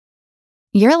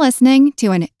You're listening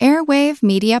to an Airwave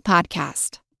Media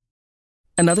Podcast.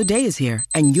 Another day is here,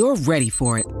 and you're ready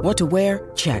for it. What to wear?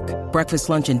 Check. Breakfast,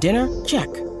 lunch, and dinner? Check.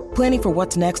 Planning for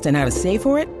what's next and how to save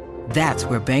for it? That's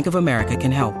where Bank of America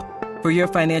can help. For your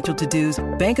financial to-dos,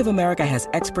 Bank of America has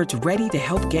experts ready to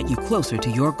help get you closer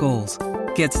to your goals.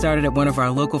 Get started at one of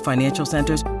our local financial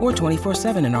centers or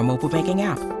 24/7 in our mobile banking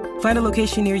app. Find a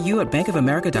location near you at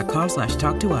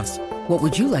bankofamerica.com/talktous. What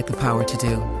would you like the power to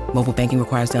do? Mobile banking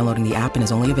requires downloading the app and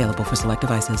is only available for select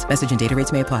devices. Message and data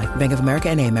rates may apply. Bank of America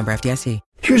N.A., member FDIC.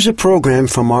 Here's a program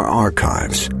from our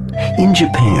archives. In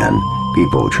Japan,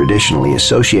 people traditionally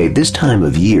associate this time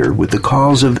of year with the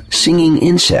calls of singing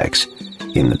insects.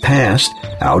 In the past,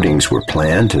 outings were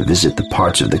planned to visit the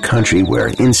parts of the country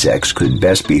where insects could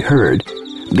best be heard.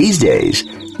 These days,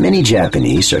 many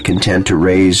Japanese are content to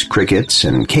raise crickets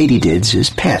and katydids as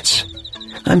pets.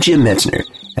 I'm Jim Metzner,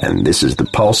 and this is the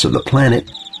Pulse of the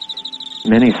Planet.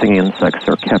 Many singing insects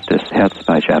are kept as pets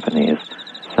by Japanese.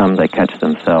 Some they catch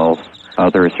themselves.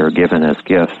 Others are given as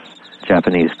gifts.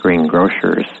 Japanese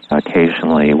greengrocers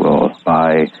occasionally will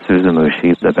buy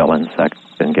suzumushi, the bell insect,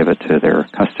 and give it to their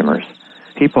customers.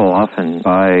 People often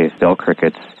buy bell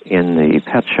crickets in the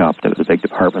pet shop, the big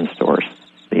department stores.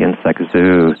 The insect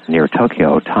zoo near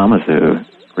Tokyo, Tamazu,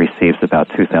 receives about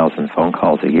 2,000 phone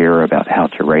calls a year about how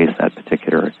to raise that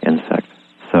particular insect.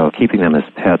 So keeping them as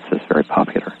pets is very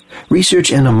popular.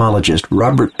 Research entomologist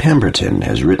Robert Pemberton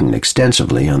has written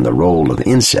extensively on the role of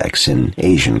insects in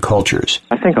Asian cultures.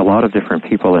 I think a lot of different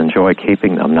people enjoy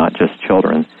keeping them, not just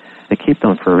children. They keep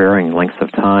them for varying lengths of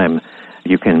time.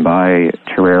 You can buy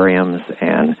terrariums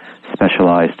and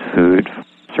specialized food,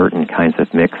 certain kinds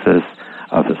of mixes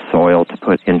of the soil to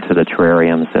put into the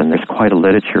terrariums, and there's quite a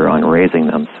literature on raising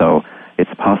them. So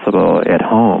it's possible at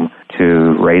home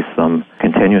to raise them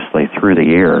continuously through the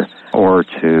year or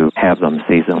to have them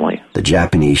seasonally. The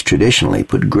Japanese traditionally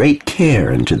put great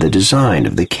care into the design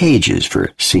of the cages for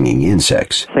singing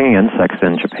insects. Singing insects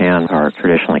in Japan are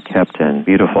traditionally kept in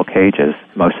beautiful cages.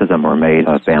 Most of them were made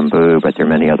of bamboo, but there are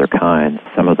many other kinds.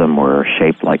 Some of them were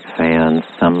shaped like fans,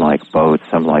 some like boats,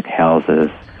 some like houses.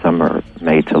 Some are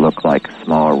made to look like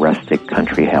small rustic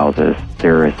country houses.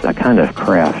 There is a kind of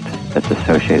craft that's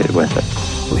associated with it.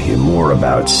 We'll hear more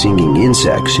about singing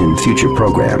insects in future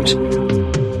programs.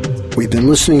 We've been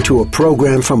listening to a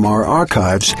program from our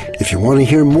archives. If you want to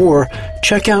hear more,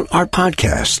 check out our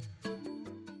podcast.